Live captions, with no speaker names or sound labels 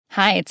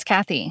Hi, it's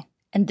Kathy,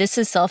 and this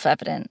is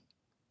Self-Evident.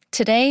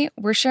 Today,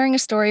 we're sharing a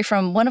story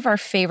from one of our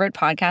favorite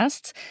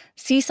podcasts,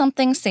 See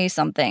Something, Say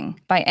Something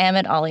by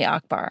Ahmed Ali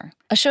Akbar,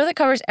 a show that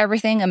covers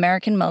everything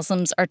American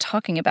Muslims are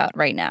talking about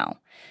right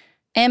now.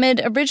 Ahmed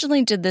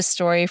originally did this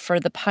story for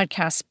the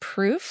podcast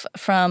Proof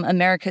from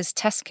America's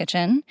Test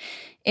Kitchen.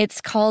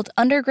 It's called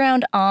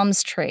Underground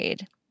Alms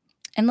Trade.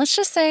 And let's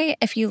just say,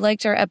 if you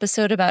liked our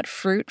episode about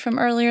fruit from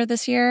earlier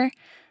this year,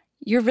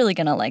 you're really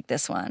going to like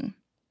this one.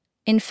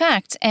 In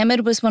fact,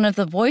 Ahmed was one of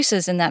the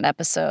voices in that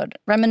episode,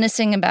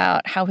 reminiscing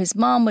about how his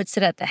mom would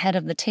sit at the head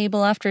of the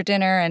table after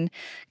dinner and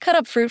cut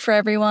up fruit for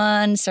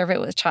everyone, serve it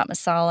with chaat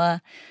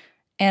masala.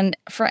 And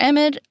for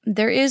Ahmed,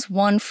 there is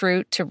one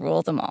fruit to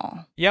rule them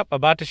all. Yep,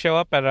 about to show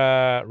up at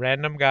a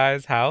random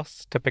guy's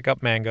house to pick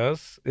up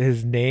mangoes.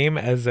 His name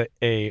as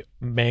a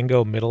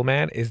mango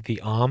middleman is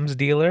the alms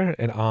dealer,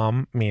 and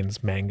am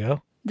means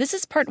mango. This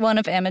is part one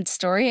of Ahmed's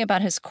story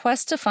about his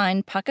quest to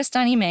find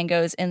Pakistani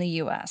mangoes in the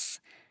U.S.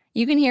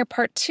 You can hear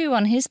part two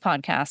on his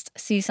podcast,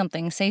 See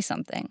Something, Say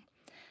Something.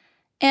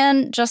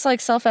 And just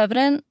like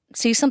Self-Evident,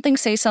 See Something,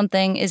 Say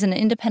Something is an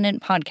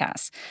independent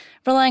podcast,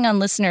 relying on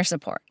listener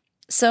support.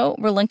 So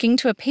we're linking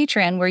to a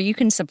Patreon where you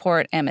can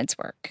support Ahmed's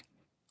work.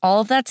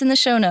 All of that's in the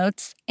show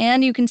notes,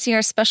 and you can see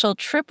our special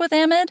trip with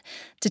Ahmed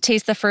to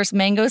taste the first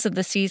mangoes of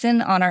the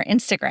season on our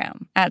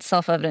Instagram, at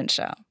Self-Evident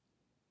Show.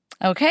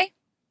 Okay,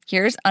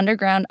 here's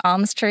Underground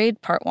Alms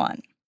Trade Part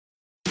 1.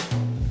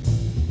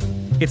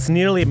 It's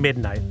nearly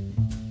midnight,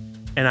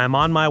 and I'm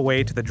on my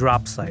way to the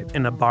drop site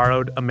in a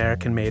borrowed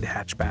American-made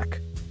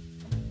hatchback.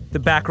 The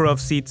back row of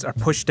seats are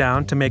pushed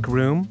down to make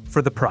room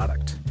for the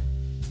product.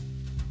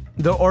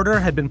 The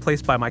order had been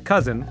placed by my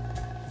cousin,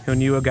 who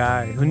knew a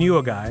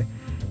guy,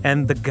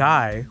 and the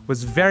guy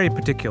was very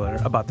particular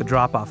about the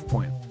drop-off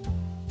point.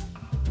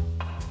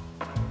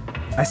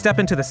 I step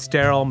into the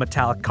sterile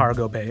metallic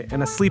cargo bay,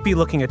 and a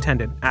sleepy-looking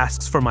attendant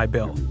asks for my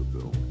bill.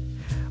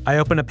 I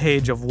open a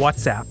page of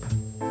WhatsApp,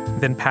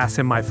 then pass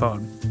him my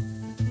phone.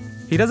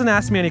 He doesn't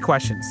ask me any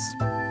questions.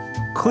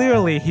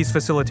 Clearly, he's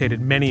facilitated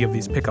many of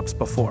these pickups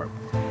before.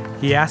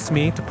 He asks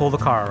me to pull the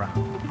car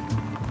around.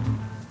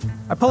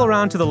 I pull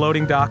around to the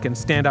loading dock and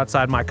stand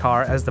outside my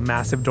car as the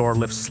massive door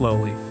lifts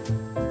slowly.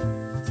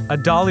 A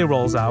dolly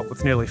rolls out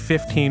with nearly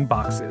 15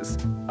 boxes,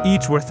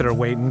 each worth their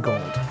weight in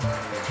gold.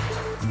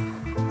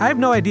 I have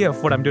no idea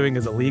if what I'm doing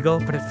is illegal,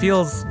 but it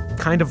feels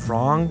kind of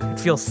wrong. It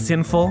feels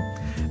sinful.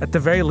 At the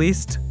very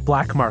least,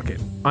 black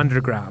market,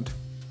 underground.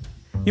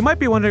 You might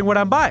be wondering what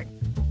I'm buying.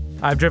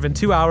 I've driven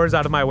 2 hours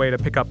out of my way to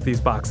pick up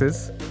these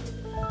boxes.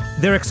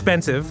 They're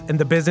expensive, and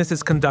the business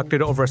is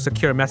conducted over a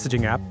secure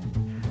messaging app.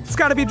 It's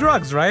gotta be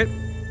drugs, right?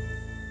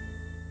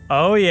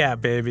 Oh yeah,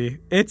 baby.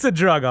 It's a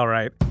drug, all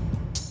right.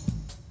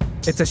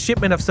 It's a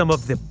shipment of some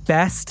of the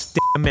best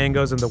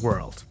mangoes in the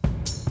world.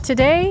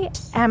 Today,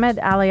 Ahmed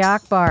Ali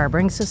Akbar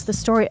brings us the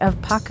story of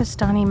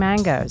Pakistani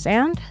mangoes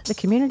and the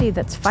community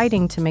that's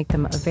fighting to make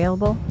them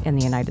available in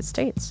the United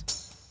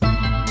States.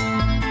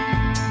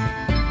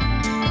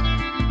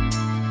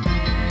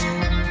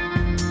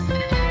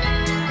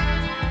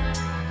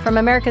 From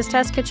America's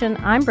Test Kitchen,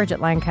 I'm Bridget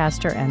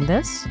Lancaster, and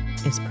this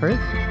is Proof.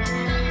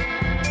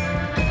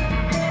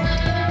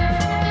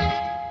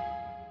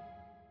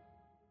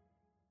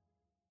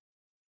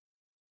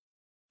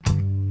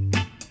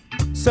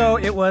 So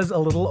it was a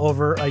little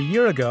over a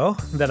year ago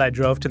that I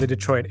drove to the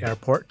Detroit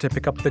airport to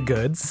pick up the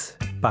goods,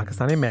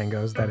 Pakistani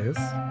mangoes, that is.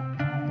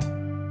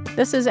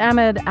 This is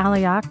Ahmed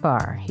Ali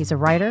Akbar. He's a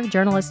writer,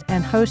 journalist,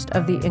 and host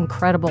of the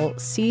incredible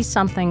See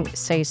Something,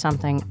 Say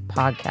Something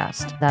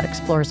podcast that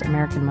explores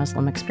American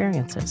Muslim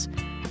experiences.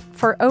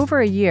 For over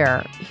a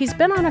year, he's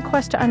been on a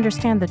quest to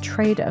understand the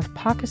trade of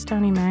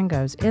Pakistani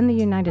mangoes in the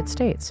United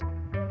States.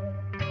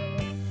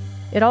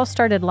 It all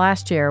started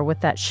last year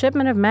with that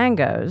shipment of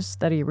mangoes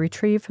that he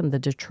retrieved from the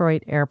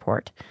Detroit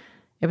airport.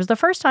 It was the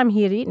first time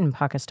he had eaten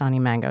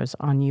Pakistani mangoes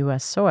on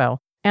U.S. soil,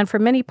 and for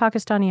many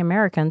Pakistani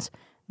Americans,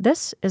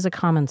 this is a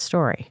common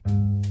story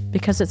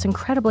because it's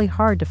incredibly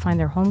hard to find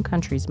their home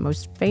country's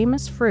most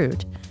famous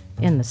fruit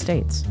in the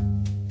States.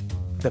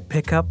 The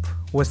pickup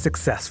was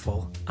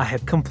successful. I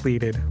had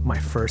completed my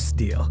first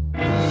deal.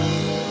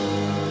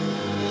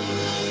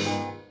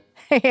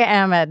 Hey,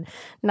 Ahmed,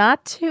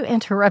 not to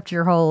interrupt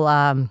your whole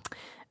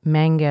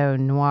mango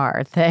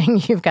noir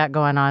thing you've got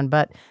going on,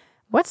 but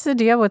what's the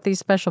deal with these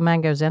special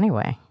mangoes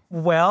anyway?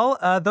 Well,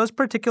 those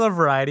particular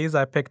varieties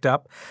I picked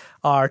up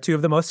are two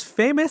of the most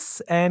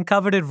famous and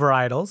coveted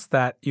varietals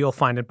that you'll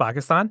find in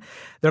Pakistan.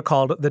 They're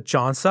called the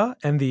Chaunsa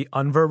and the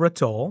Anvar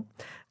Ratol.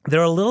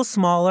 They're a little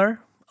smaller,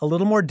 a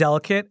little more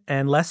delicate,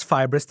 and less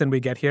fibrous than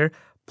we get here,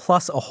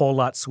 plus a whole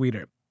lot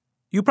sweeter.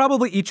 You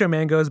probably eat your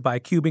mangoes by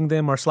cubing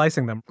them or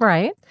slicing them.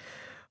 Right.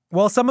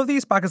 Well, some of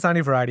these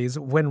Pakistani varieties,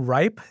 when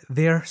ripe,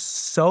 they're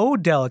so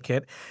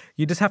delicate,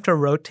 you just have to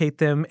rotate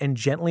them and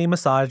gently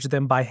massage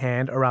them by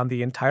hand around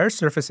the entire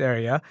surface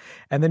area,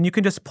 and then you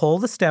can just pull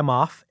the stem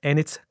off, and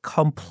it's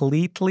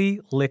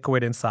completely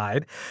liquid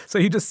inside. So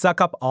you just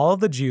suck up all of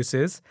the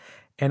juices,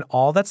 and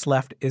all that's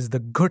left is the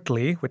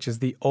gutli, which is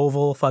the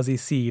oval, fuzzy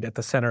seed at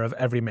the center of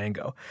every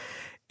mango.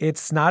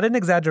 It's not an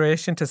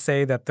exaggeration to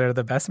say that they're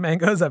the best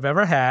mangoes I've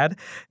ever had.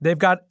 They've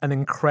got an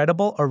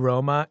incredible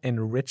aroma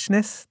and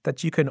richness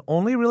that you can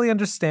only really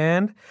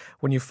understand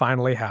when you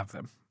finally have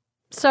them.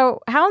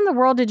 So how in the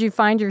world did you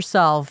find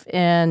yourself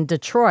in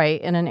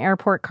Detroit in an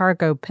airport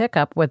cargo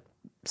pickup with,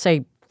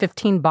 say,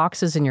 15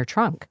 boxes in your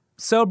trunk?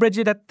 So,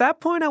 Bridget, at that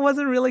point, I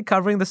wasn't really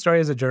covering the story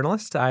as a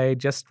journalist. I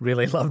just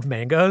really loved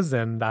mangoes,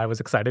 and I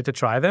was excited to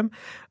try them.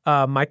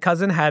 My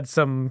cousin had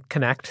some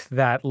connect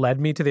that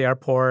led me to the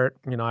airport.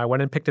 I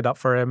went and picked it up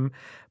for him.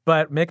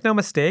 But make no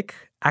mistake,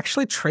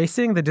 actually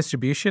tracing the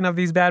distribution of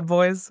these bad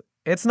boys,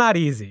 it's not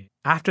easy.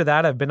 After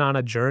that, I've been on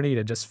a journey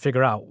to just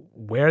figure out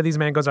where these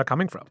mangoes are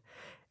coming from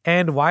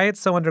and why it's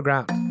so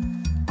underground.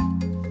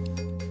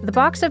 The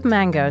box of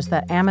mangoes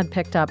that Ahmed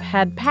picked up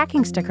had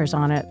packing stickers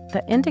on it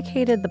that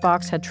indicated the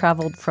box had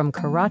traveled from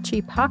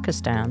Karachi,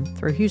 Pakistan,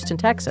 through Houston,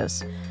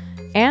 Texas.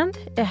 And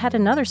it had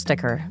another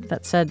sticker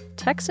that said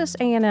Texas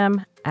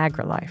A&M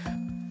AgriLife.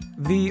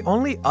 The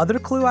only other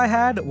clue I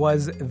had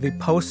was the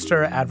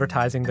poster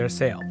advertising their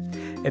sale.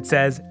 It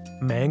says,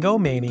 Mango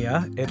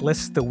Mania. It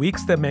lists the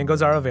weeks that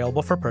mangoes are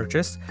available for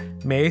purchase,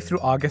 May through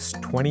August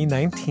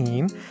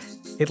 2019.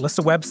 It lists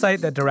a website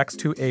that directs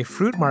to a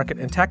fruit market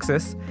in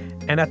Texas,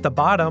 and at the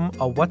bottom,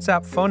 a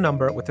WhatsApp phone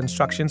number with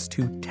instructions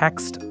to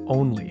text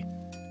only.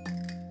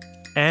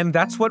 And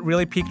that's what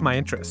really piqued my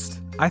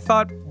interest. I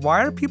thought,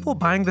 why are people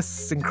buying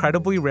this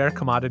incredibly rare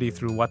commodity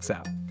through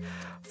WhatsApp?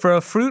 For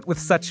a fruit with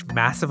such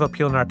massive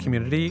appeal in our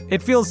community,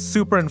 it feels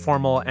super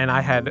informal, and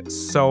I had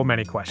so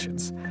many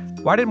questions.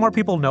 Why didn't more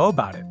people know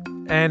about it?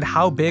 And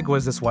how big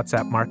was this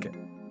WhatsApp market?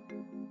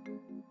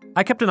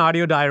 I kept an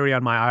audio diary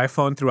on my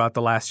iPhone throughout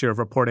the last year of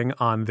reporting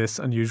on this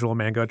unusual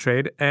mango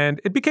trade,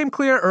 and it became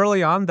clear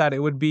early on that it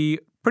would be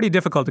pretty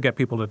difficult to get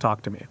people to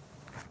talk to me.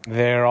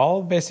 They're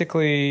all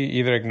basically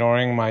either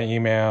ignoring my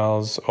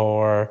emails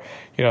or,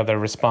 they're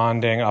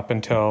responding up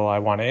until I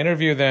want to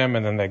interview them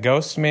and then they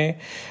ghost me,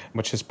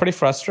 which is pretty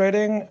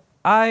frustrating.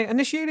 I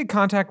initiated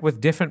contact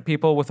with different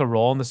people with a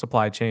role in the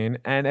supply chain,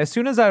 and as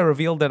soon as I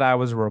revealed that I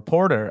was a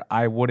reporter,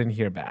 I wouldn't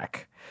hear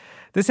back.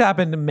 This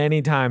happened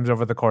many times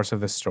over the course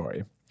of this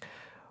story.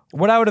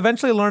 What I would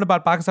eventually learn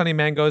about Pakistani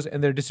mangoes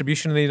and their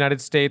distribution in the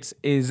United States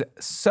is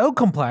so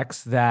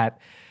complex that,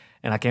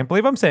 and I can't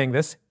believe I'm saying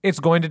this, it's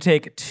going to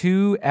take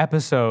 2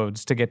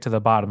 episodes to get to the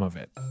bottom of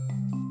it.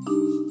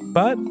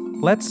 But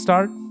let's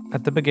start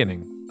at the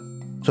beginning.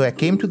 So I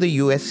came to the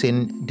US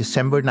in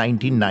December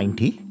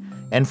 1990,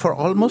 and for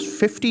almost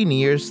 15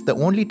 years, the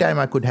only time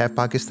I could have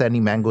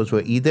Pakistani mangoes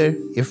were either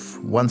if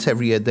once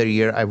every other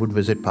year I would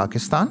visit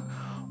Pakistan,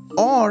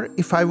 or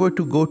if I were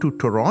to go to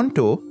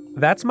Toronto.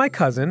 That's my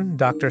cousin,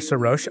 Dr.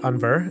 Sarosh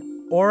Anwar,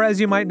 or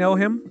as you might know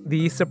him,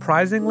 the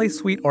surprisingly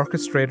sweet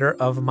orchestrator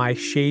of my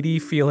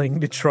shady-feeling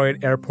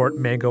Detroit airport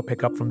mango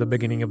pickup from the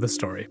beginning of the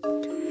story.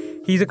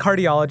 He's a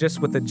cardiologist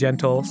with a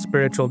gentle,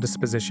 spiritual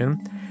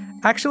disposition.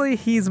 Actually,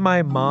 he's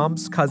my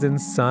mom's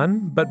cousin's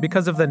son, but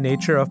because of the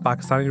nature of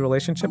Pakistani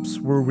relationships,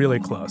 we're really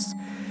close.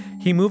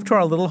 He moved to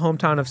our little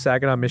hometown of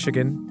Saginaw,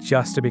 Michigan,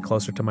 just to be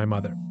closer to my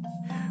mother.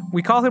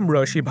 We call him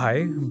Roshi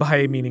Bhai,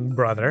 Bhai meaning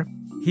brother.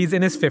 He's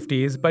in his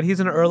 50s, but he's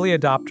an early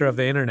adopter of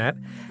the internet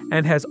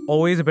and has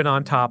always been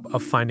on top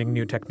of finding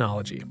new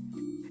technology.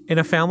 In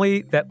a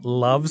family that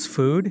loves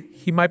food,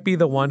 he might be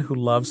the one who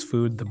loves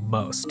food the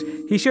most.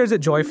 He shares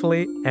it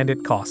joyfully, and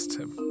it costs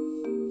him.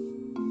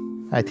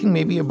 I think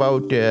maybe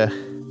about,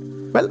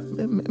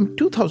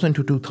 2,000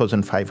 to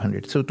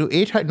 2,500. So to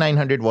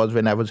 800-900 was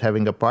when I was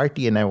having a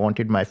party and I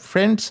wanted my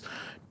friends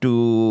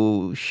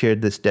to share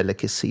this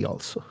delicacy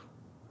also.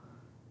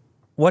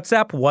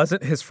 WhatsApp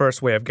wasn't his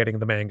first way of getting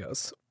the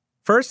mangoes.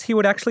 First, he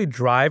would actually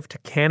drive to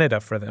Canada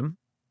for them.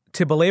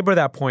 To belabor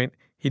that point,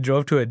 he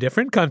drove to a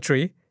different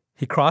country,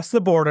 he crossed the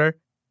border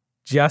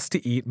just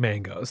to eat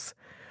mangoes.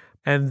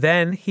 And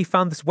then he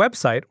found this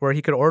website where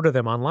he could order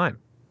them online.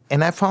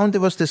 And I found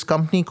there was this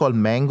company called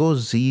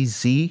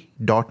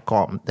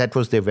MangoZZ.com. That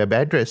was their web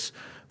address,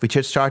 which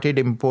had started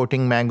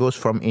importing mangoes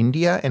from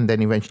India and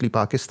then eventually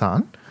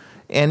Pakistan.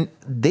 And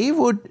they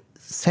would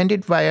send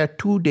it via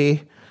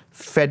 2-day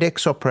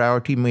FedEx or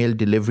priority mail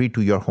delivery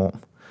to your home,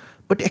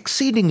 but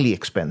exceedingly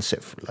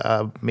expensive,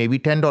 maybe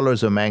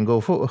 $10 a mango,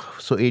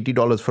 so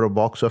 $80 for a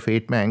box of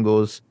 8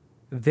 mangoes.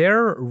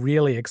 They're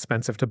really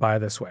expensive to buy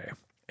this way,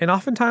 and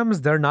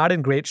oftentimes they're not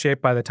in great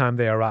shape by the time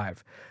they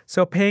arrive.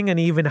 So paying an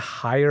even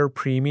higher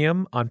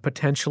premium on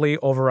potentially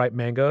overripe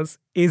mangoes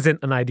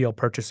isn't an ideal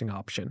purchasing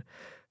option.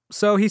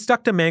 So he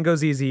stuck to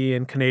MangoZZ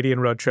and Canadian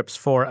road trips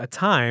for a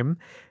time.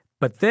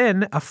 But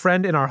then a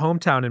friend in our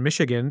hometown in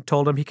Michigan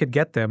told him he could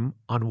get them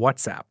on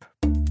WhatsApp.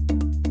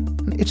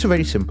 It's a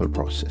very simple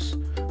process.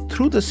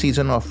 Through the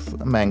season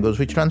of mangoes,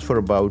 which runs for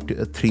about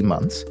 3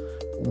 months,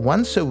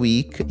 once a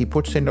week, he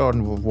puts it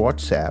on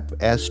WhatsApp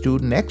as to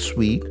next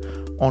week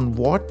on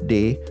what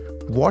day,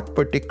 what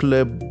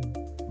particular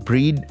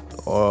breed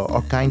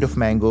or kind of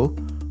mango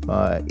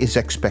is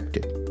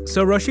expected.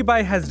 So Roshi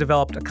Bhai has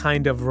developed a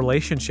kind of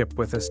relationship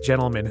with this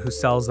gentleman who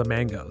sells the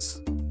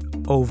mangoes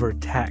over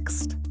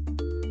text.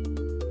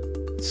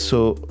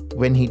 So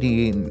when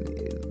he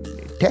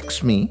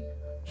texts me,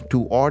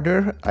 to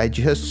order, I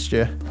just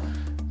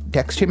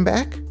text him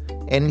back,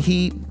 and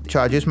he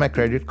charges my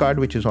credit card,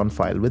 which is on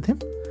file with him.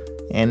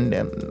 And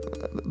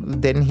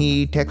then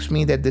he texts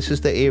me that this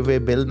is the A-Way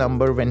bill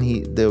number when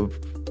the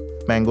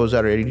mangoes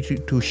are ready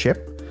to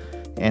ship.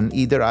 And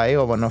either I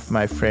or one of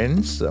my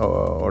friends,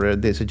 or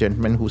there's a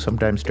gentleman who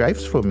sometimes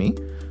drives for me,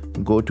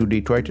 go to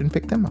Detroit and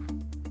pick them up.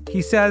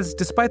 He says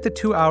despite the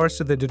 2 hours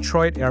to the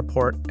Detroit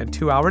airport and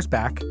 2 hours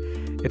back,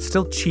 it's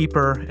still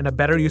cheaper and a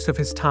better use of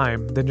his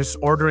time than just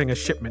ordering a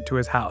shipment to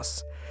his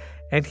house.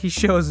 And he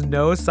shows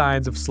no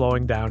signs of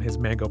slowing down his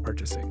mango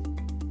purchasing.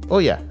 Oh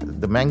yeah,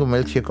 the mango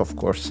milkshake, of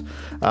course.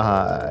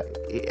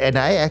 And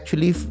I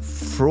actually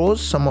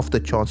froze some of the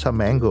Chaunsa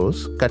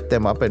mangoes, cut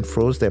them up and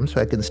froze them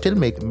so I can still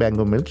make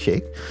mango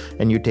milkshake.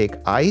 And you take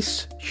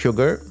ice,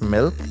 sugar,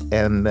 milk,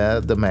 and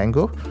the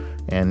mango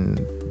and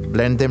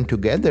blend them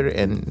together,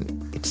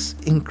 and it's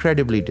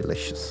incredibly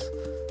delicious.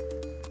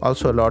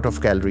 Also a lot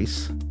of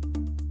calories.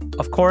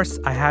 Of course,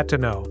 I had to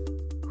know,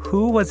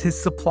 who was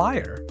his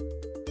supplier?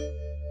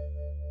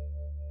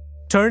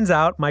 Turns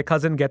out my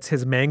cousin gets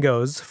his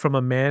mangoes from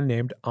a man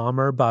named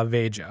Amr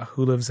Baveja,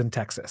 who lives in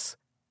Texas.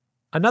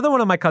 Another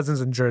one of my cousins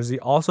in Jersey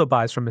also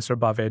buys from Mr.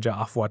 Baveja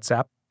off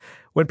WhatsApp.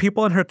 When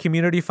people in her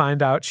community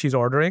find out she's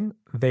ordering,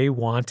 they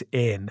want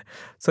in.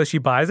 So she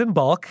buys in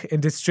bulk and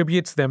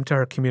distributes them to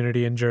her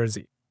community in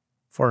Jersey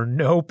for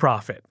no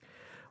profit.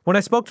 When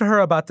I spoke to her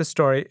about the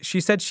story, she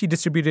said she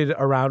distributed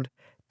around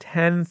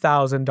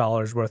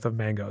 $10,000 worth of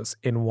mangoes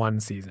in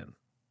one season.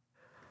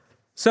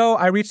 So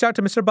I reached out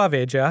to Mr.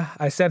 Baveja.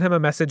 I sent him a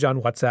message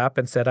on WhatsApp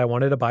and said I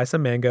wanted to buy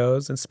some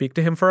mangoes and speak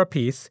to him for a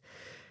piece.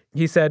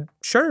 He said,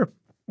 sure.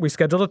 We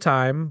scheduled a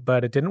time,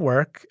 but it didn't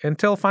work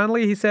until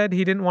finally he said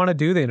he didn't want to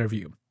do the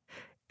interview.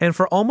 And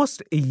for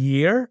almost a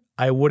year,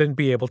 I wouldn't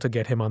be able to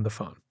get him on the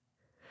phone.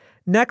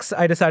 Next,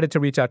 I decided to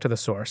reach out to the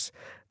source.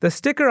 The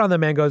sticker on the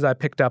mangoes I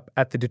picked up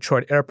at the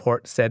Detroit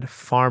airport said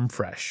Farm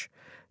Fresh.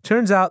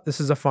 Turns out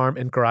this is a farm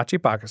in Karachi,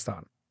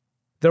 Pakistan.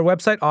 Their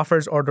website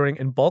offers ordering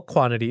in bulk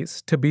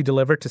quantities to be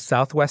delivered to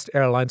Southwest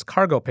Airlines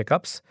cargo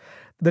pickups.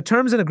 The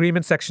terms and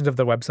agreement sections of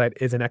their website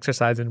is an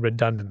exercise in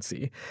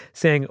redundancy,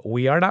 saying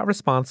we are not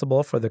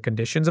responsible for the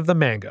conditions of the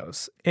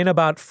mangoes in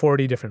about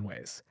 40 different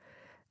ways.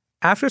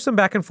 After some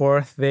back and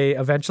forth, they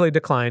eventually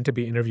declined to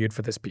be interviewed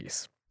for this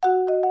piece.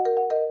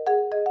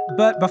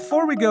 But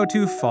before we go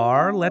too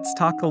far, let's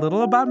talk a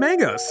little about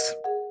mangoes.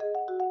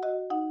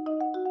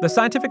 The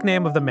scientific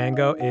name of the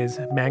mango is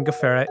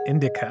Mangifera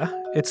indica.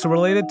 It's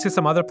related to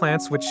some other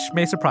plants which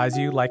may surprise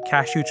you, like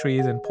cashew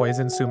trees and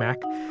poison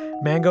sumac.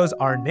 Mangoes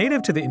are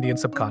native to the Indian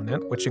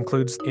subcontinent, which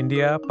includes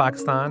India,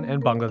 Pakistan,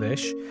 and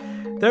Bangladesh.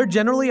 They're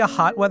generally a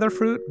hot weather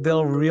fruit.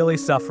 They'll really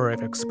suffer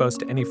if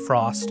exposed to any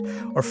frost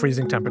or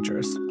freezing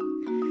temperatures.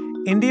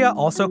 India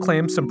also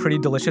claims some pretty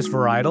delicious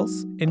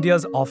varietals.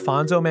 India's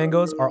Alfonso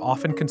mangoes are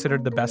often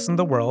considered the best in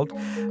the world,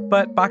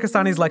 but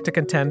Pakistanis like to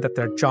contend that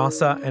their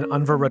Chaunsa and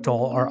Anvar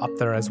Ratol are up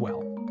there as well.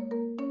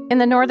 In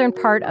the northern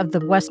part of the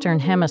Western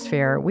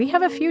Hemisphere, we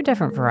have a few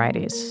different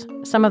varieties.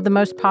 Some of the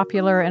most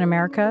popular in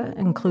America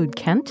include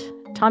Kent,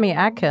 Tommy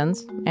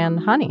Atkins, and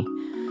Honey.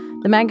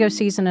 The mango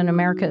season in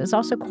America is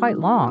also quite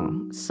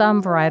long.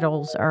 Some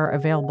varietals are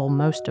available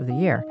most of the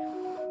year.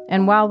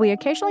 And while we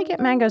occasionally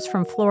get mangoes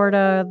from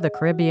Florida, the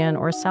Caribbean,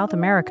 or South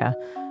America,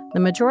 the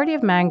majority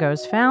of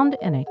mangoes found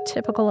in a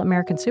typical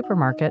American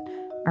supermarket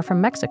are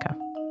from Mexico.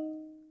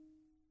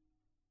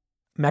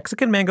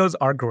 Mexican mangoes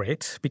are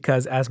great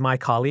because, as my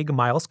colleague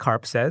Miles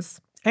Karp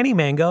says, any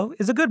mango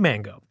is a good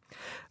mango.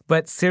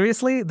 But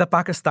seriously, the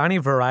Pakistani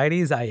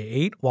varieties I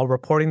ate while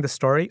reporting the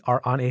story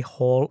are on a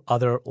whole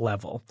other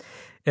level.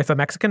 If a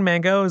Mexican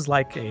mango is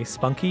like a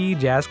spunky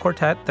jazz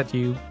quartet that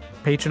you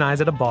patronize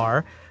at a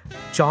bar,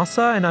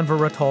 Chaunsa and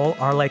Anvar Ratol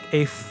are like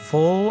a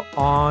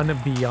full-on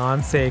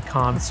Beyonce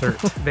concert.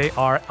 They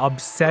are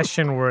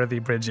obsession-worthy,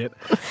 Bridget.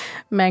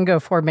 Mango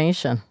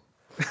formation.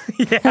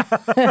 Yeah.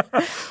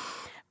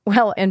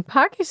 Well, in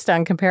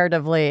Pakistan,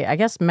 comparatively, I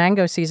guess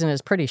mango season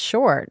is pretty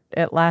short.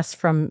 It lasts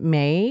from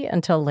May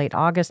until late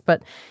August,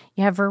 but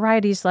you have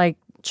varieties like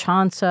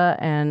Chaunsa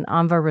and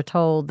Anvar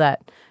Ratol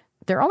that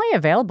they're only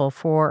available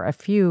for a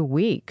few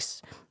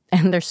weeks,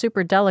 and they're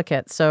super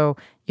delicate, so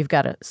you've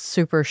got a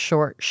super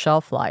short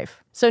shelf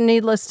life. So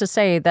needless to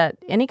say that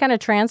any kind of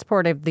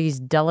transport of these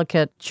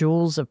delicate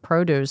jewels of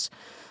produce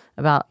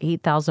about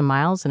 8,000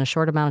 miles in a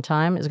short amount of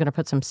time is going to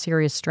put some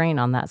serious strain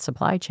on that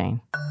supply chain.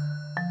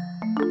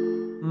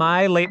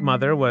 My late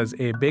mother was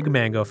a big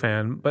mango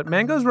fan, but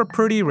mangoes were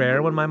pretty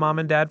rare when my mom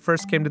and dad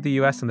first came to the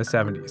U.S. in the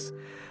 70s.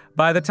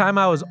 By the time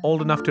I was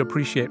old enough to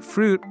appreciate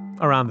fruit,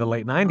 around the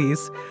late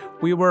 90s,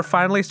 we were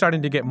finally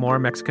starting to get more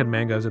Mexican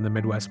mangoes in the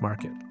Midwest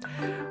market.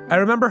 I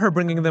remember her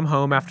bringing them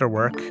home after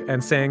work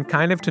and saying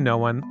kind of to no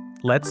one,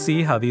 "Let's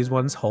see how these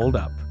ones hold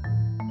up."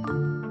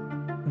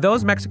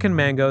 Those Mexican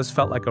mangoes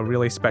felt like a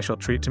really special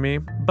treat to me,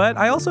 but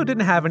I also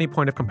didn't have any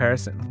point of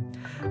comparison.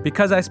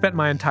 Because I spent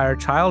my entire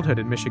childhood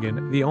in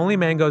Michigan, the only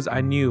mangoes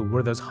I knew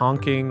were those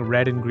honking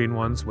red and green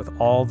ones with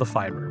all the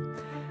fiber.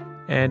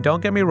 And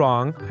don't get me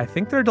wrong, I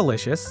think they're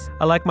delicious.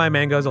 I like my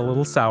mangoes a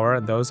little sour,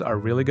 and those are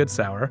really good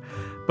sour.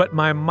 But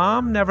my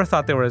mom never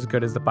thought they were as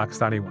good as the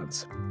Pakistani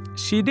ones.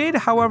 She did,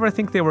 however,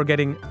 think they were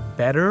getting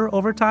better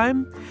over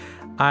time.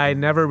 I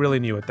never really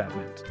knew what that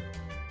meant.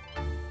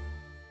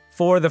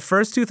 For the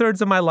first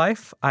 2/3 of my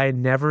life, I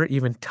never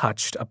even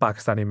touched a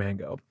Pakistani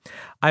mango.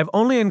 I've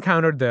only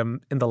encountered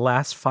them in the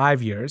last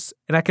 5 years,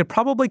 and I could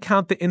probably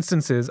count the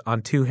instances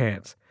on 2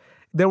 hands.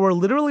 They were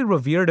literally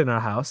revered in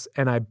our house,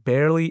 and I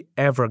barely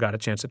ever got a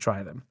chance to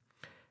try them.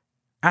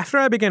 After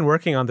I began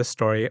working on this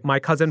story, my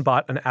cousin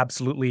bought an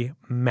absolutely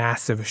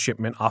massive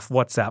shipment off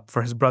WhatsApp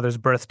for his brother's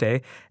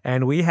birthday,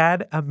 and we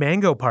had a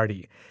mango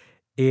party.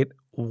 It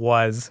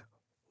was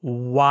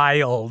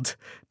wild.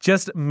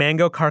 Just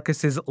mango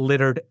carcasses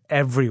littered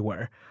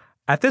everywhere.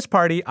 At this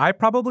party, I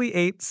probably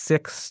ate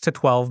 6 to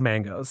 12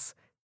 mangoes.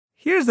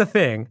 Here's the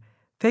thing,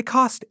 they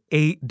cost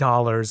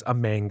 $8 a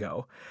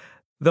mango.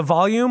 The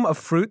volume of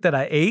fruit that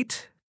I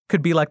ate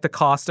could be like the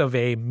cost of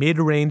a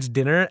mid-range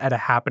dinner at a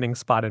happening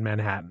spot in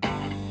Manhattan.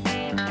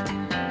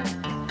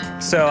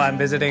 So I'm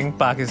visiting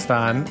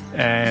Pakistan,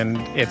 and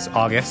it's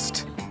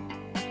August.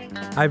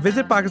 I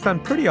visit Pakistan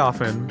pretty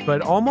often,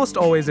 but almost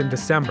always in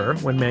December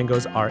when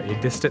mangoes are a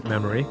distant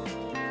memory.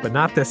 But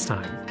not this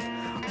time.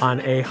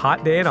 On a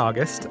hot day in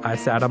August, I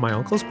sat on my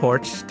uncle's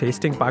porch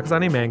tasting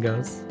Pakistani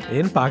mangoes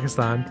in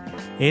Pakistan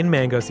in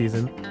mango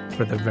season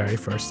for the very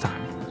first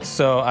time.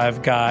 So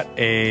I've got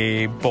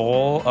a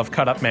bowl of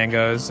cut up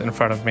mangoes in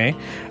front of me,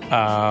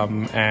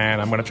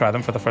 and I'm going to try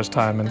them for the first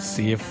time and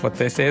see if what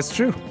they say is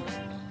true.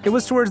 It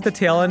was towards the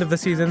tail end of the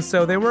season,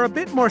 so they were a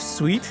bit more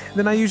sweet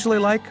than I usually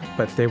like,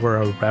 but they were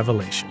a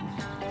revelation.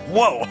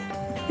 Whoa!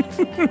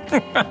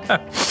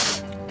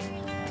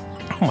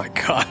 Oh my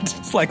God,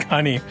 it's like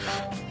honey.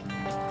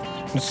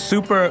 It's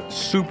super,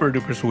 super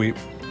duper sweet.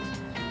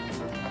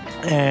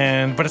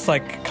 But it's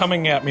like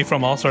coming at me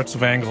from all sorts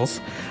of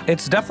angles.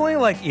 It's definitely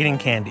like eating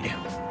candy.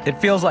 It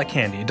feels like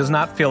candy. It does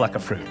not feel like a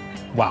fruit.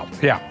 Wow,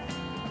 yeah.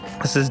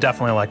 This is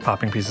definitely like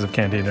popping pieces of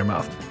candy in your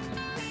mouth.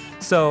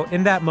 So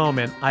in that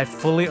moment, I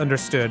fully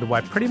understood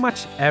why pretty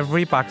much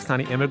every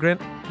Pakistani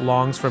immigrant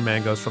longs for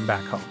mangoes from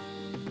back home.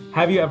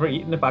 Have you ever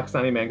eaten a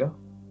Pakistani mango?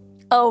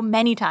 Oh,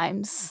 many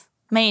times.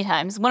 Many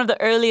times. One of the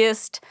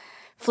earliest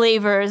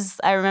flavors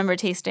I remember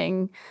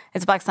tasting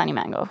is Pakistani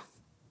mango.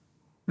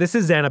 This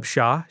is Zainab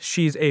Shah.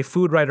 She's a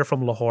food writer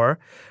from Lahore.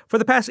 For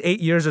the past 8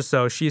 years or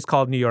so, she's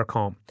called New York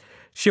home.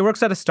 She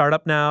works at a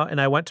startup now,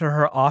 and I went to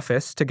her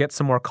office to get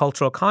some more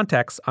cultural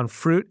context on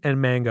fruit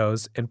and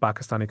mangoes in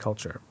Pakistani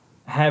culture.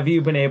 Have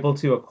you been able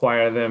to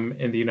acquire them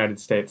in the United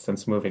States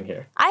since moving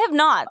here? I have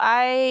not.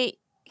 I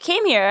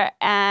came here,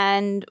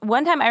 and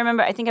one time I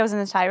remember, I think I was in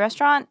a Thai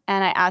restaurant,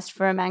 and I asked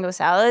for a mango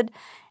salad,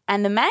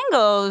 and the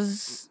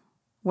mangoes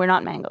were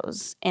not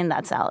mangoes in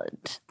that salad.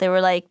 They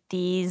were like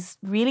these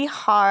really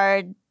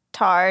hard,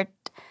 tart.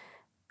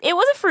 It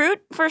was a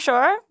fruit for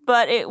sure,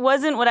 but it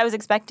wasn't what I was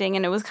expecting,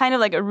 and it was kind of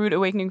like a rude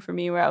awakening for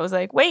me where I was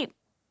like, wait,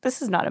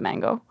 this is not a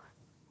mango.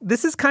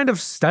 This is kind of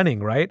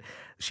stunning, right?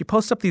 She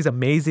posts up these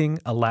amazing,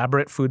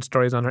 elaborate food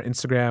stories on her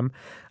Instagram.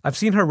 I've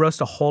seen her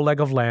roast a whole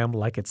leg of lamb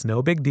like it's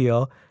no big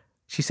deal.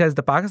 She says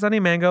the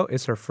Pakistani mango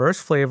is her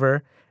first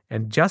flavor,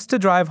 and just to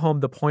drive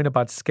home the point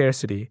about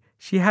scarcity,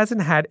 she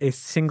hasn't had a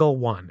single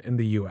one in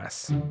the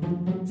U.S.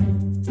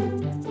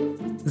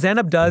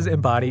 Zainab does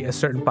embody a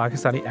certain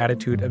Pakistani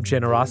attitude of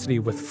generosity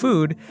with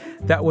food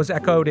that was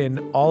echoed in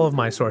all of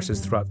my sources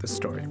throughout this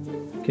story.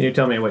 Can you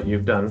tell me what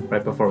you've done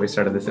right before we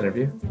started this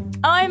interview?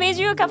 Oh, I made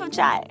you a cup of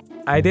chai.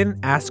 I didn't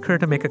ask her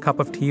to make a cup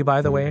of tea,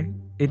 by the way.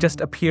 It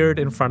just appeared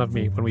in front of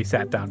me when we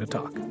sat down to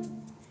talk.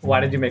 Why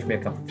did you make me a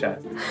cup of chai?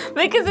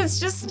 Because it's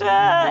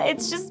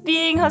just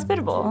being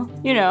hospitable,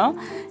 you know?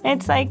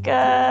 It's like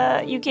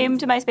you came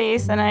to my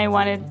space and I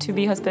wanted to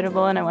be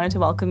hospitable and I wanted to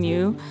welcome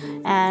you.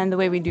 And the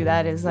way we do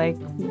that is like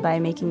by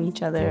making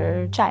each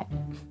other chai.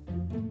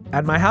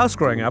 At my house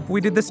growing up,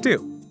 we did this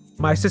too.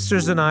 My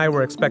sisters and I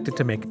were expected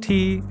to make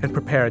tea and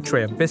prepare a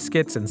tray of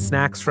biscuits and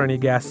snacks for any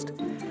guest.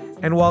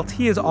 And while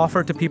tea is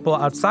offered to people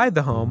outside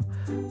the home,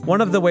 one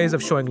of the ways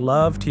of showing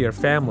love to your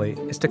family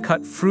is to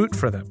cut fruit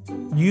for them,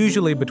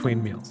 usually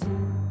between meals.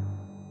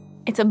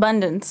 It's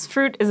abundance.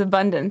 Fruit is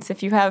abundance.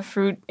 If you have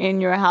fruit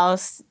in your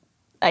house,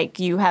 like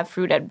you have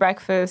fruit at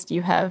breakfast,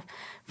 you have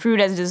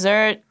fruit as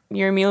dessert,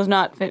 your meal's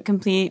not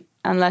complete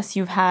unless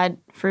you've had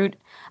fruit.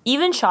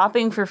 Even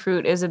shopping for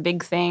fruit is a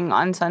big thing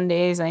on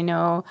Sundays. I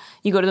know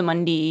you go to the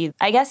mandi.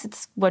 I guess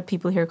it's what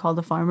people here call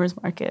the farmer's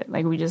market.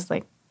 Like we just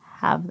like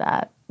have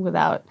that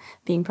without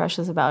being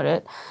precious about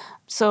it.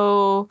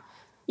 So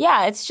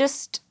yeah, it's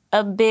just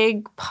a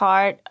big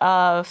part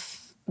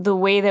of the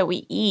way that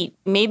we eat.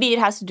 Maybe it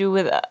has to do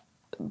with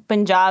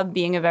Punjab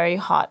being a very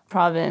hot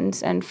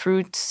province and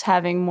fruits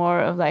having more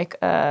of like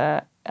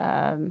a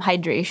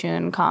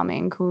hydration,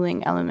 calming,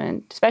 cooling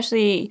element,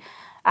 especially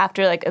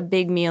after like a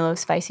big meal of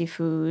spicy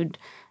food.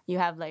 You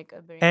have like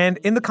a biryani. And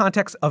in the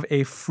context of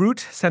a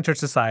fruit-centered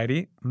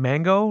society,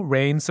 mango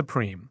reigns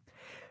supreme.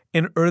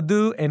 In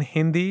Urdu and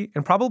Hindi,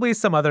 and probably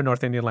some other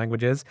North Indian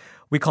languages,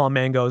 we call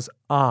mangoes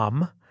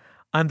aam.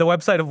 On the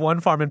website of one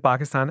farm in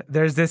Pakistan,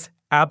 there's this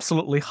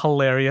absolutely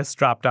hilarious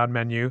drop-down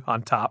menu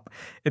on top.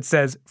 It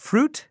says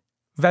fruit,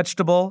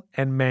 vegetable,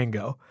 and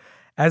mango,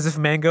 as if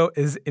mango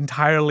is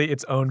entirely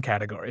its own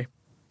category.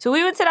 So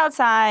we would sit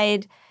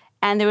outside,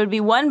 and there would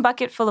be one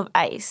bucket full of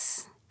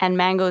ice and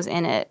mangoes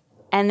in it.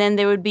 And then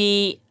there would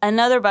be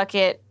another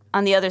bucket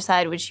on the other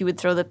side, which you would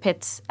throw the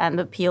pits and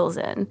the peels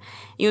in.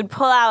 You would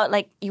pull out,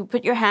 you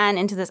put your hand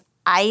into this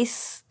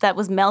ice that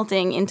was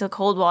melting into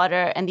cold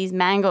water, and these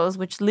mangoes,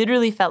 which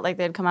literally felt like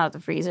they'd come out of the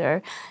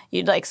freezer.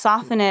 You'd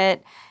soften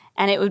it,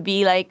 and it would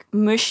be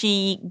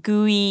mushy,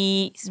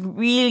 gooey,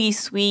 really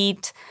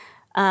sweet.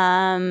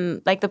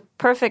 The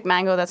perfect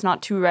mango that's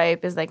not too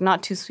ripe is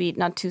not too sweet,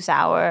 not too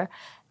sour.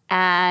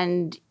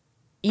 And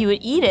you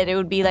would eat it. It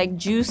would be like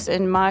juice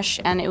and mush,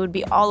 and it would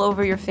be all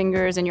over your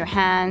fingers and your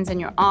hands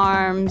and your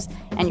arms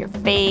and your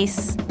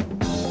face.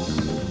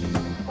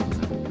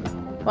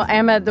 Well,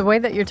 Ahmed, the way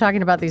that you're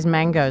talking about these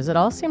mangoes, it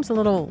all seems a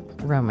little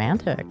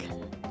romantic.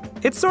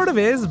 It sort of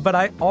is, but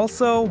I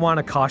also want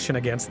to caution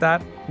against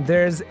that.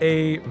 There's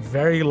a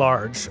very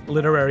large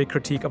literary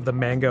critique of the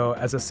mango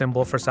as a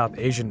symbol for South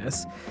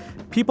Asianness.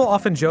 People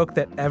often joke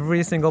that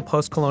every single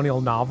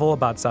post-colonial novel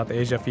about South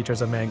Asia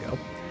features a mango.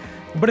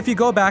 But if you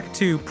go back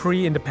to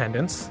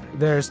pre-independence,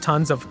 there's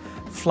tons of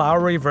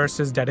flowery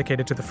verses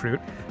dedicated to the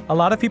fruit. A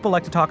lot of people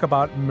like to talk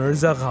about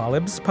Mirza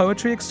Ghalib's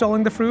poetry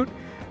extolling the fruit.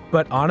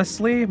 But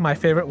honestly, my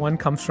favorite one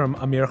comes from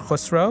Amir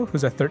Khusro,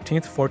 who's a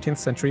 13th, 14th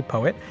century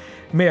poet.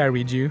 May I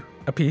read you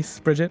a piece,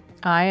 Bridget?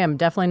 I am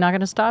definitely not going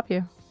to stop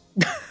you.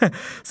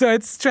 So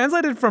it's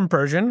translated from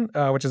Persian,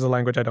 which is a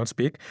language I don't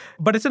speak,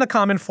 but it's in a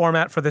common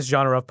format for this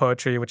genre of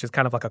poetry, which is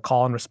kind of like a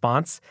call and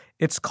response.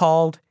 It's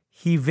called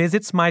He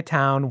Visits My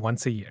Town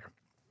Once a Year.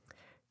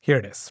 Here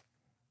it is.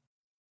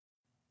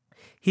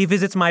 He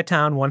visits my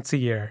town once a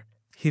year.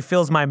 He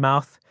fills my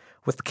mouth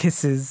with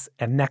kisses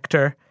and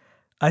nectar.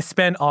 I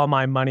spend all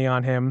my money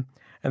on him.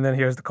 And then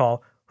here's the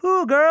call.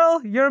 Who,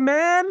 girl? Your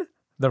man?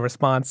 The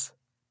response,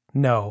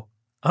 no,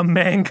 a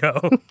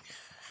mango.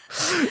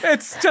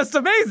 It's just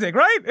amazing,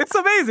 right? It's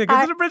amazing,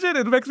 isn't it, Bridget?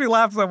 It makes me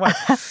laugh so much.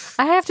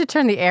 I have to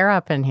turn the air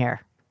up in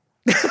here.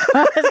 It's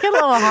getting a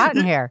little hot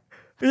in here.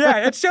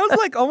 Yeah, it shows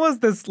almost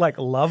this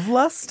love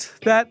lust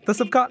that the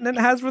subcontinent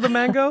has for the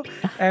mango.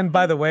 And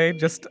by the way,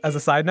 just as a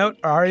side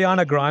note,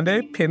 Ariana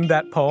Grande pinned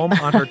that poem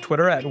on her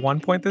Twitter at one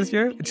point this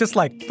year. It's just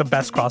the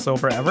best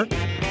crossover ever.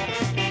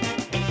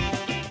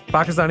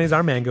 Pakistanis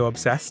are mango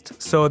obsessed,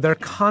 so they're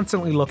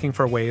constantly looking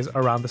for ways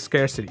around the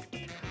scarcity.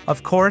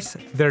 Of course,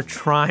 they're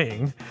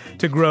trying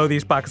to grow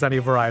these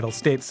Pakistani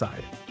varietals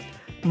stateside.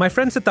 My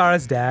friend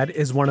Sitara's dad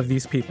is one of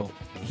these people.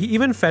 He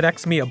even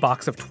FedExed me a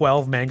box of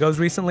 12 mangoes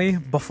recently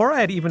before I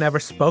had even ever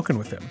spoken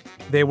with him.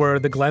 They were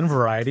the Glen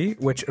variety,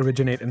 which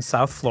originate in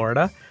South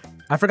Florida.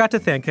 I forgot to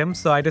thank him,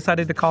 so I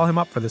decided to call him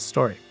up for this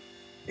story.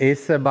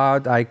 It's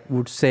about, I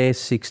would say,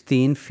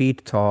 16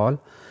 feet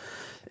tall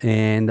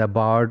and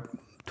about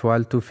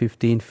 12 to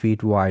 15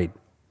 feet wide.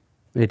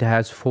 It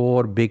has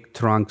 4 big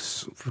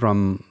trunks.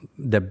 From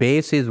the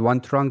base is one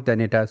trunk, then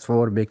it has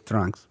 4 big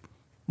trunks.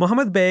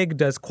 Mohammed Beg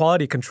does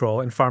quality control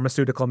in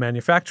pharmaceutical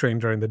manufacturing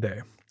during the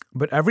day.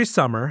 But every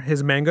summer,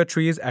 his mango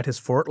trees at his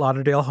Fort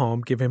Lauderdale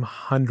home give him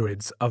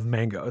hundreds of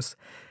mangoes.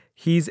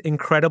 He's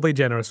incredibly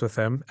generous with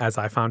them, as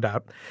I found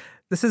out.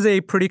 This is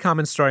a pretty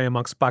common story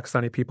amongst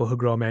Pakistani people who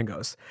grow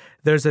mangoes.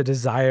 There's a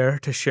desire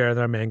to share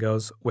their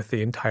mangoes with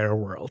the entire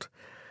world.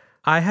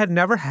 I had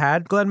never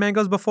had Glen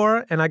mangoes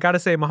before, and I gotta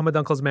say Mohammed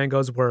Uncle's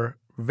mangoes were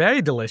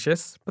very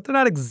delicious, but they're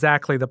not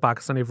exactly the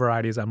Pakistani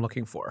varieties I'm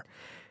looking for.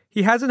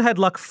 He hasn't had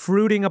luck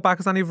fruiting a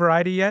Pakistani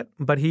variety yet,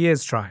 but he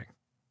is trying.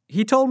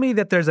 He told me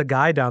that there's a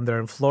guy down there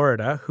in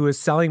Florida who is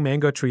selling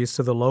mango trees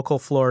to the local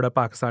Florida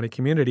Pakistani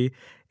community,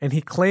 and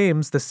he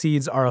claims the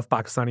seeds are of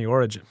Pakistani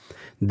origin.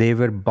 They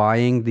were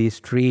buying these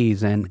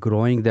trees and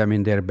growing them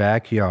in their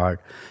backyard,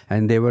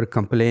 and they were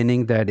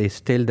complaining that it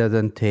still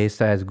doesn't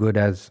taste as good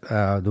as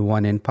the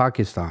one in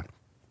Pakistan.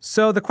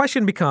 So the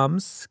question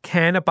becomes,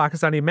 can a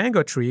Pakistani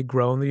mango tree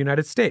grow in the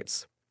United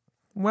States?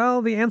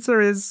 Well, the answer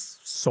is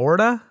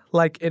sorta.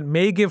 It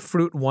may give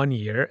fruit one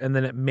year, and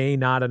then it may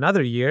not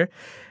another year.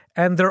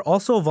 And they're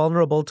also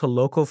vulnerable to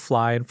local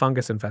fly and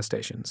fungus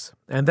infestations.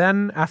 And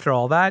then, after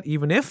all that,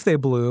 even if they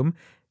bloom,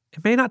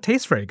 it may not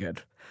taste very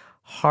good.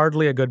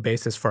 Hardly a good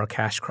basis for a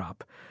cash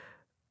crop.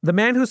 The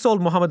man who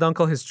sold Mohammed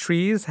Uncle his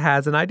trees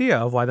has an idea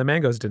of why the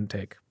mangoes didn't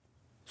take.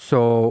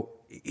 So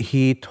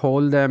he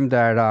told them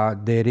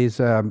that there is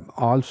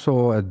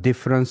also a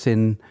difference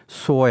in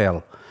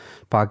soil.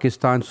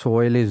 Pakistan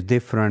soil is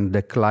different.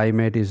 The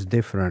climate is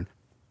different.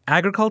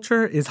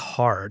 Agriculture is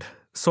hard.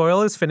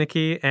 Soil is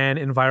finicky and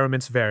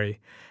environments vary.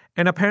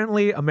 And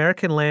apparently,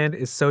 American land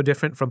is so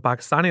different from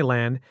Pakistani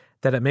land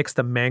that it makes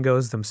the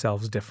mangoes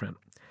themselves different.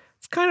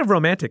 It's kind of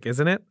romantic,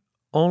 isn't it?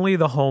 Only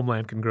the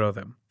homeland can grow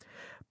them.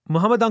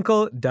 Mohammed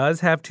Uncle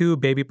does have 2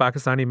 baby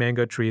Pakistani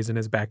mango trees in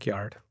his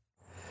backyard.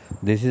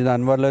 This is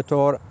Anwar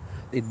Lator.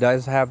 It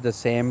does have the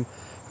same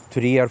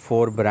 3 or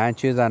 4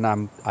 branches, and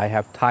I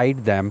have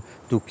tied them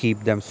to keep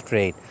them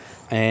straight.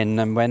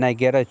 And when I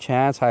get a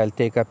chance, I'll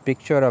take a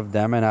picture of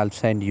them and I'll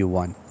send you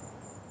one.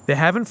 They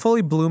haven't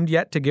fully bloomed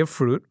yet to give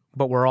fruit,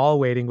 but we're all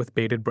waiting with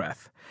bated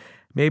breath.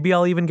 Maybe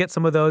I'll even get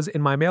some of those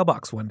in my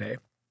mailbox one day.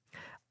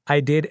 I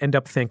did end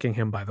up thanking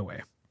him, by the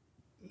way.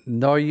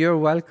 No, you're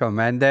welcome.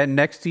 And then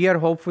next year,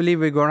 hopefully,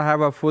 we're going to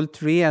have a full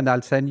tree and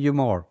I'll send you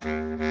more.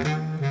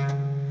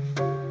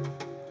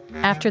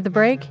 After the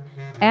break,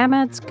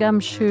 Ahmed's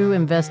gumshoe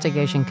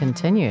investigation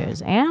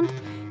continues, and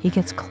he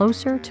gets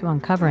closer to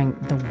uncovering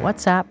the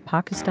WhatsApp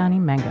Pakistani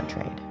mango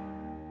trade.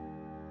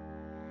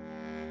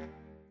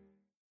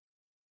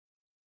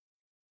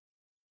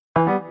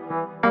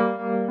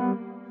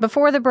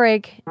 Before the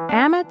break,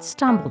 Ahmed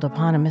stumbled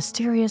upon a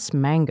mysterious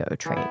mango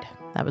trade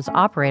that was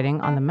operating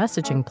on the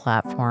messaging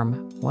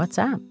platform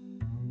WhatsApp.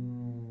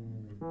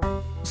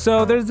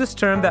 So there's this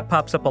term that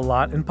pops up a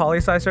lot in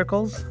poli-sci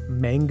circles,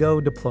 mango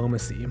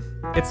diplomacy.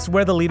 It's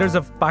where the leaders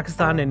of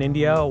Pakistan and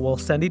India will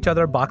send each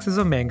other boxes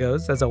of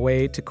mangoes as a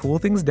way to cool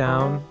things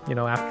down,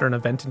 after an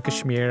event in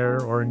Kashmir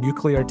or a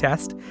nuclear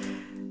test.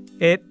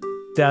 It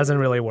doesn't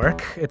really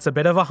work. It's a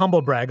bit of a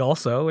humble brag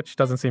also, which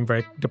doesn't seem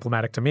very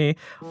diplomatic to me.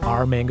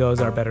 Our mangoes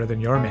are better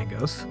than your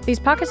mangoes. These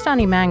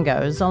Pakistani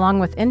mangoes, along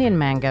with Indian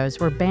mangoes,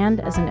 were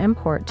banned as an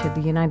import to the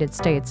United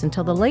States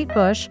until the late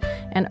Bush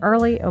and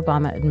early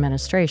Obama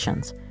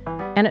administrations.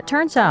 And it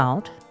turns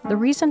out the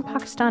reason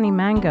Pakistani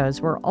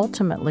mangoes were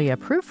ultimately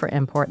approved for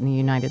import in the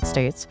United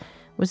States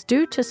was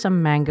due to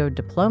some mango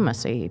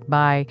diplomacy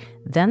by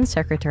then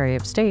Secretary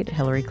of State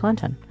Hillary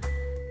Clinton.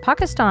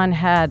 Pakistan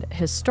had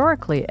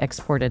historically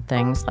exported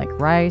things like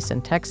rice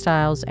and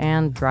textiles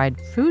and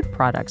dried food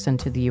products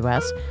into the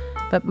U.S.,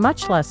 but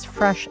much less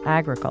fresh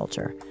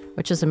agriculture,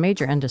 which is a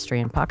major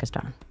industry in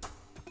Pakistan.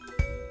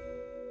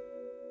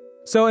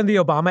 So in the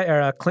Obama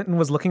era, Clinton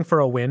was looking for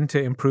a win to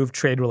improve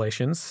trade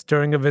relations.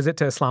 During a visit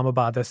to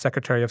Islamabad as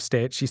Secretary of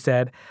State, she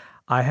said,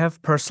 "I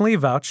have personally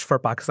vouched for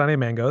Pakistani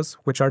mangoes,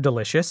 which are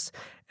delicious,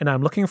 and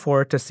I'm looking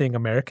forward to seeing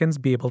Americans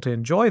be able to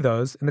enjoy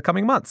those in the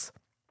coming months."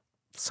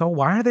 So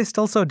why are they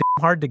still so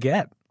damn hard to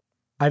get?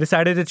 I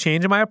decided to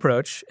change my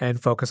approach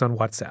and focus on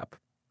WhatsApp.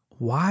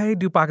 Why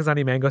do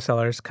Pakistani mango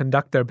sellers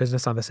conduct their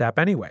business on this app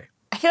anyway?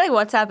 I feel like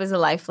WhatsApp is a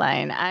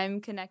lifeline. I'm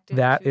connected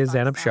That to is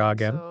Zainab Pakistan, Shah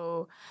again.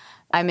 So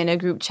I'm in a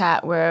group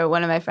chat where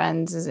one of my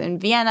friends is in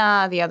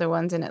Vienna, the other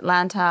one's in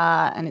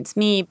Atlanta, and it's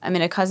me. I'm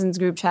in a cousins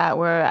group chat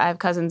where I have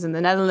cousins in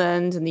the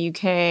Netherlands, in the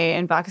UK,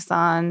 and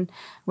Pakistan.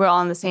 We're all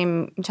on the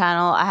same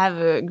channel. I have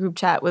a group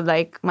chat with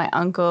my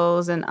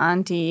uncles and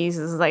aunties.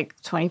 There's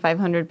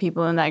 2,500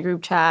 people in that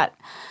group chat.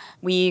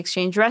 We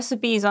exchange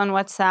recipes on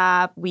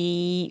WhatsApp.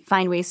 We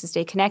find ways to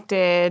stay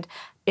connected.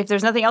 If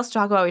there's nothing else to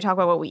talk about, we talk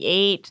about what we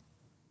ate.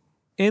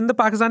 In the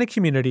Pakistani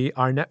community,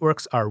 our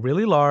networks are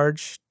really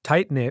large,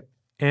 tight-knit,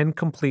 and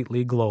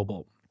completely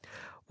global.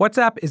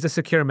 WhatsApp is a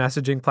secure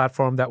messaging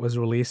platform that was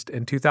released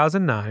in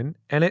 2009,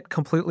 and it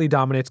completely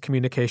dominates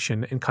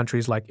communication in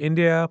countries like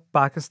India,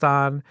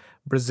 Pakistan,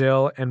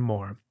 Brazil, and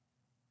more.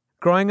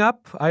 Growing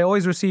up, I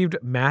always received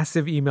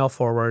massive email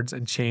forwards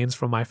and chains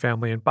from my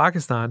family in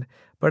Pakistan,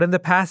 but in the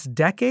past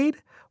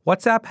decade,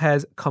 WhatsApp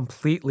has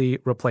completely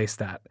replaced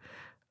that.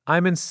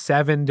 I'm in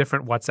 7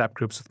 different WhatsApp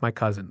groups with my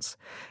cousins.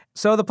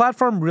 So the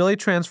platform really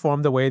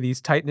transformed the way these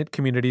tight-knit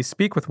communities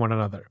speak with one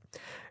another.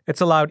 It's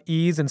allowed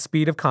ease and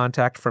speed of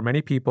contact for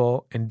many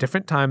people in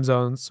different time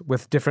zones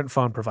with different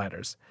phone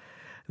providers.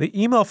 The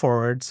email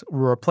forwards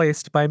were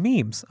replaced by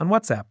memes on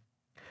WhatsApp.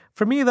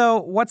 For me, though,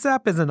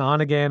 WhatsApp is an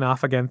on-again,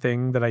 off-again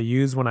thing that I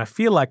use when I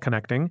feel like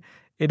connecting.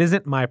 It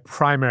isn't my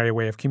primary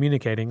way of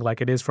communicating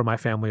like it is for my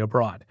family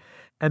abroad.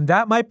 And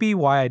that might be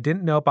why I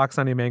didn't know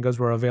Pakistani mangoes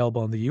were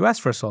available in the US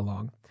for so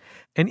long.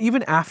 And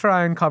even after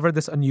I uncovered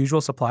this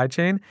unusual supply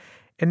chain,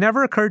 it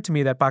never occurred to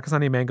me that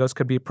Pakistani mangoes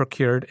could be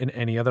procured in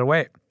any other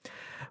way.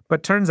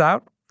 But turns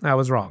out, I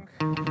was wrong.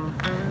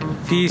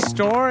 The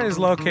store is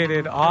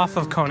located off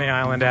of Coney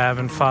Island Ave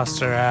and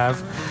Foster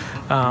Ave.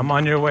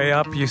 On your way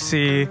up, you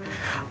see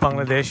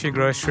Bangladeshi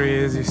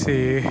groceries, you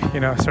see,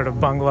 sort of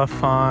Bangla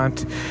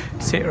font,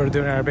 you see Urdu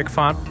and Arabic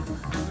font.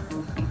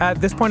 At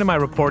this point in my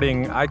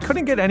reporting, I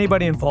couldn't get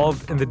anybody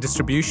involved in the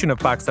distribution of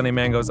Pakistani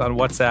mangoes on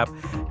WhatsApp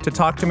to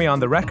talk to me on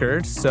the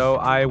record, so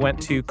I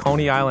went to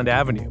Coney Island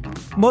Avenue.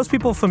 Most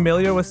people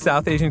familiar with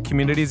South Asian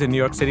communities in New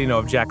York City know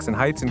of Jackson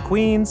Heights in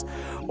Queens,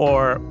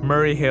 or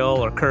Murray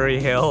Hill or Curry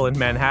Hill in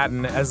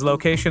Manhattan as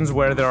locations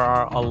where there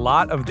are a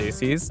lot of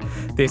desis.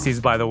 Desis,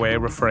 by the way,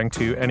 referring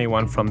to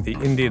anyone from the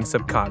Indian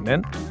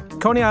subcontinent.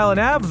 Coney Island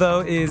Ave,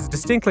 though, is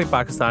distinctly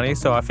Pakistani,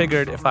 so I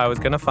figured if I was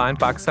going to find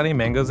Pakistani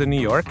mangoes in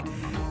New York,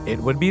 it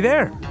would be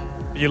there.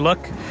 You look,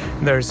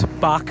 there's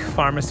Bach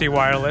Pharmacy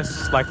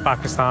Wireless, like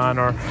Pakistan,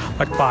 or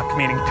like Bach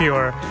meaning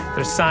pure.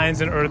 There's signs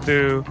in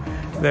Urdu.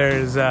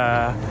 There's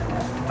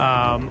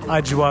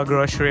Ajwa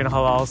Grocery and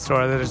Halal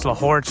Store. There's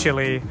Lahore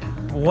Chili.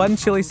 One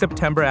chilly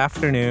September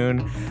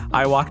afternoon,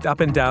 I walked up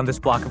and down this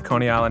block of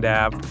Coney Island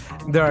Ave.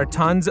 There are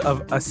tons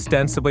of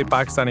ostensibly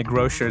Pakistani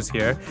grocers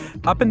here.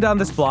 Up and down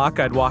this block,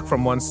 I'd walk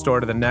from one store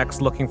to the next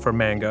looking for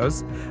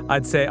mangoes.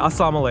 I'd say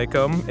Assalamu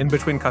alaikum in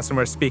between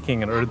customers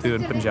speaking in Urdu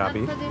and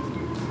Punjabi.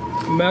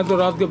 मैं तो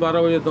रात के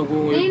 12 बजे तक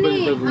हूँ, 1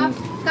 बजे तक हूँ।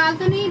 कल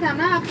तो नहीं था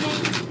ना आपने?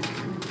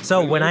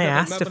 So when I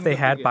asked if they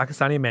had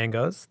Pakistani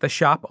mangoes, the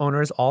shop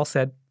owners all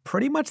said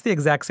pretty much the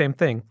exact same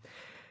thing.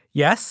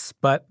 Yes,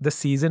 but the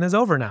season is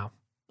over now.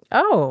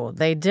 Oh,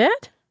 they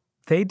did?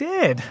 They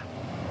did.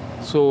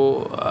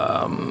 So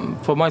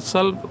for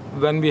myself,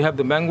 when we have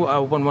the mango, I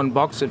open one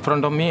box in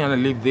front of me and I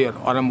leave there,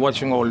 or I'm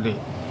watching all day.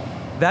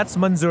 That's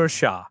Manzoor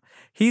Shah.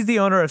 He's the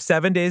owner of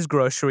 7 Days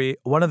Grocery,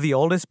 one of the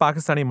oldest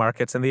Pakistani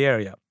markets in the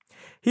area.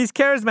 He's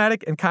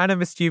charismatic and kind of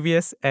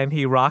mischievous, and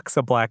he rocks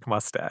a black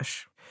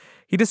mustache.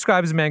 He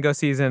describes mango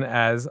season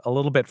as a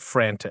little bit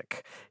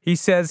frantic. He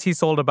says he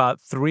sold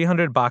about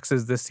 300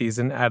 boxes this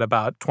season at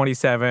about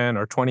 $27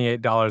 or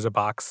 $28 a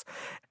box.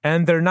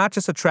 And they're not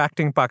just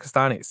attracting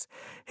Pakistanis.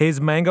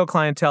 His mango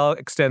clientele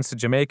extends to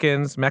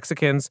Jamaicans,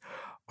 Mexicans,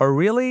 or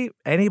really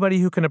anybody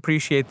who can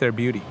appreciate their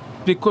beauty.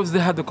 Because they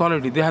have the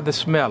quality, they have the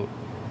smell.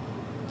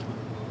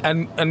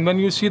 And when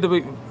you see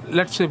the,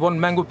 let's say, one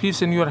mango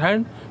piece in your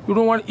hand, you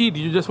don't want to eat,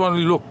 you just want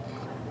to look.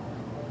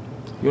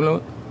 You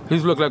know,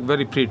 he's look like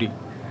very pretty.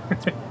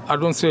 I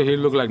don't say he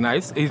look like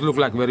nice, he look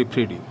like very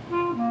pretty.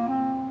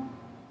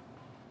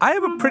 I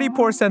have a pretty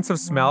poor sense of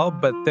smell,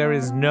 but there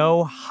is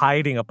no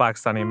hiding a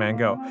Pakistani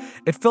mango.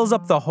 It fills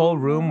up the whole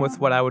room with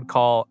what I would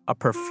call a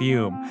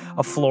perfume,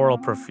 a floral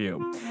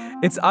perfume.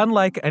 It's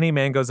unlike any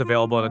mangoes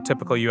available in a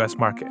typical US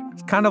market.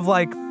 It's kind of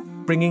like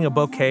bringing a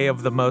bouquet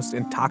of the most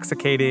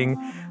intoxicating,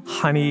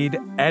 honeyed,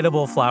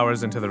 edible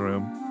flowers into the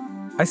room.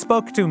 I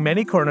spoke to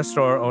many corner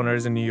store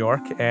owners in New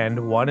York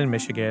and one in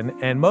Michigan,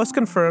 and most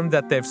confirmed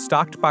that they've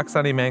stocked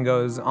Pakistani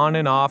mangoes on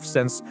and off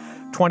since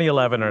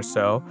 2011 or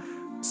so.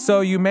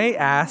 So you may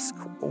ask,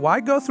 why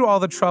go through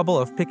all the trouble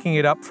of picking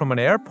it up from an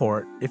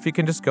airport if you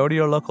can just go to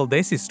your local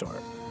Desi store?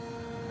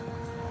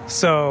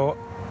 So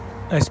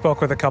I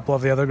spoke with a couple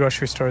of the other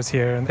grocery stores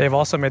here, and they've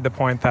also made the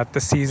point that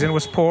the season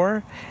was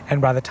poor, and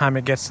by the time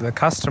it gets to the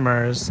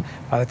customers,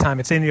 by the time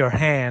it's in your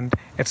hand,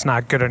 it's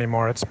not good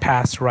anymore. It's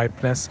past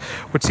ripeness,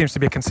 which seems to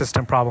be a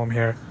consistent problem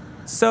here.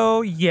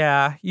 So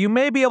yeah, you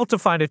may be able to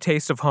find a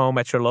taste of home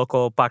at your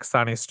local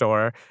Pakistani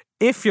store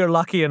if you're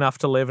lucky enough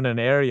to live in an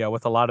area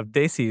with a lot of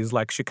Desis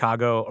like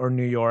Chicago or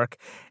New York,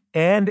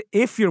 and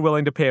if you're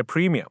willing to pay a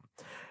premium.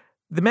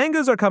 The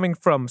mangoes are coming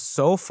from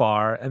so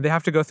far, and they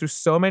have to go through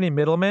so many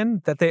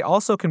middlemen that they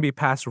also can be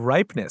past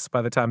ripeness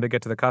by the time they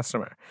get to the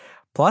customer.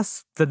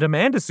 Plus, the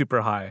demand is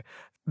super high.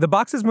 The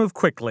boxes move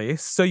quickly,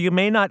 so you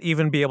may not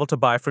even be able to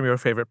buy from your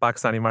favorite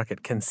Pakistani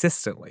market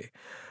consistently.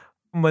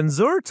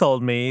 Manzoor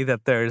told me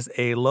that there's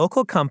a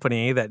local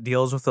company that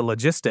deals with the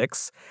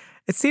logistics.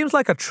 It seems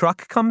like a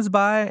truck comes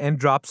by and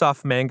drops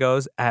off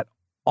mangoes at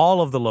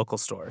all of the local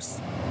stores.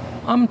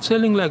 I'm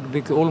selling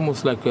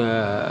almost 3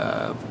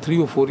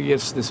 or 4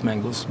 years this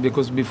mangoes,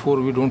 because before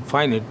we don't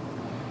find it.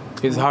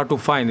 It's hard to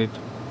find it.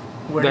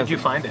 Where did you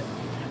find it?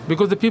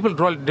 Because the people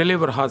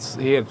deliver us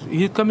here.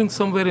 He's coming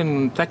somewhere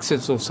in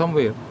Texas or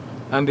somewhere,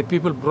 and the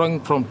people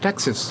bring from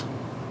Texas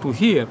to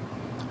here,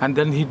 and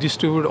then he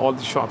distributed all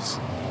the shops.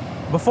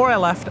 Before I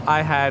left,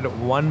 I had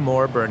one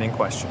more burning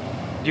question.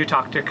 Do you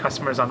talk to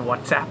customers on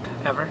WhatsApp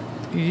ever?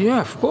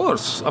 Yeah, of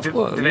course.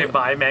 Do they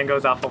buy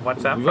mangoes off of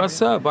WhatsApp?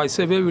 WhatsApp. I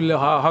say, baby,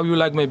 how you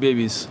like my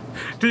babies?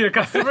 To your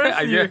customers?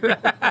 Yeah.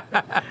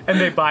 And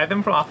they buy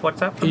them from off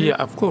WhatsApp? Yeah,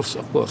 of course.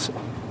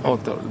 All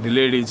the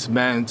ladies,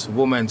 men,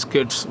 women,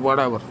 kids,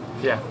 whatever.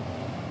 Yeah.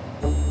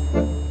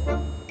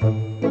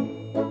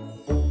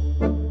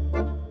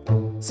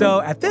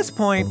 So at this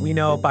point, we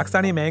know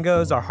Pakistani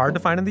mangoes are hard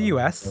to find in the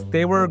US.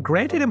 They were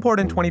granted import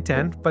in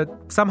 2010, but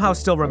somehow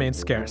still remain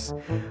scarce.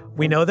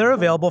 We know they're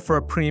available for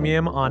a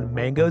premium on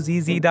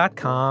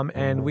mangozz.com,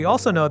 and we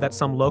also know that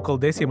some local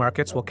Desi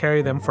markets will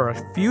carry them for a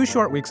few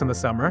short weeks in the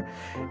summer.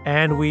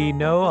 And we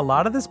know a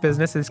lot of this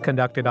business is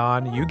conducted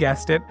on, you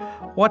guessed it,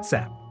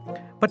 WhatsApp.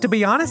 But to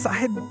be honest, I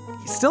had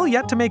still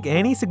yet to make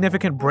any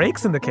significant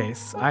breaks in the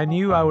case. I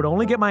knew I would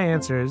only get my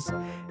answers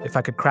if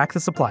I could crack the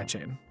supply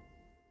chain.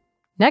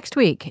 Next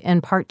week, in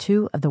part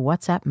 2 of the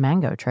WhatsApp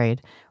mango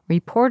trade,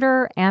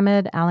 reporter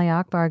Ahmed Ali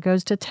Akbar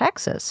goes to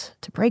Texas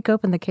to break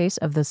open the case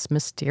of this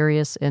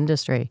mysterious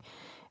industry.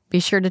 Be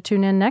sure to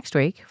tune in next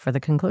week for the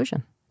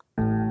conclusion.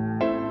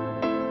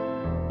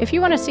 If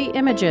you want to see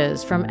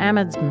images from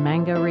Ahmed's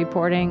mango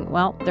reporting,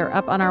 well, they're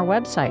up on our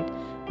website.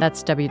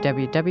 That's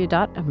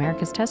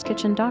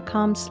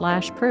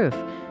www.americastestkitchen.com/proof.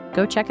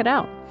 Go check it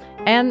out.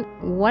 And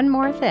one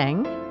more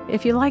thing.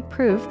 If you like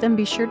Proof, then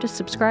be sure to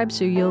subscribe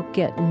so you'll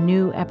get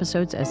new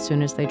episodes as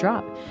soon as they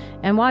drop.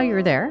 And while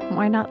you're there,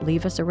 why not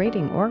leave us a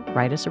rating or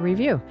write us a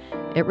review?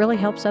 It really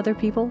helps other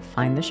people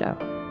find the show.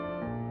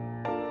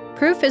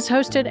 Proof is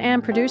hosted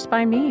and produced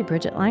by me,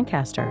 Bridget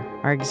Lancaster.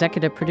 Our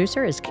executive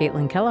producer is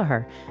Caitlin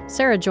Kelleher.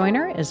 Sarah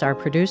Joyner is our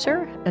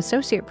producer.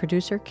 Associate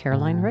producer,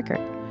 Caroline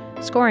Rickert.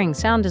 Scoring,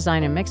 sound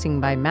design, and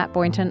mixing by Matt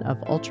Boynton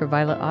of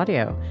Ultraviolet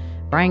Audio.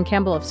 Brian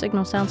Campbell of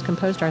Signal Sounds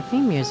composed our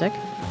theme music.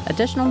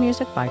 Additional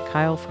music by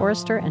Kyle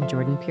Forrester and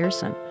Jordan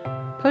Pearson.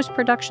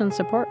 Post-production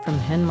support from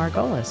Hen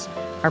Margolis.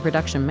 Our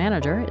production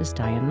manager is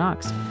Diane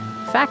Knox.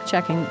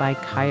 Fact-checking by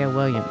Kaya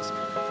Williams.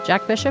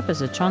 Jack Bishop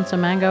is a Chonsa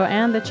Mango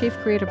and the Chief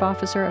Creative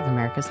Officer of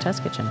America's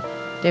Test Kitchen.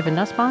 David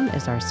Nussbaum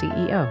is our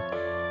CEO.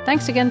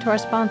 Thanks again to our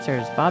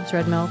sponsors, Bob's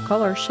Red Mill,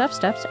 Kohler, Chef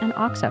Steps, and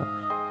OXO.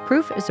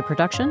 Proof is a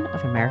production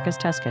of America's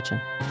Test Kitchen.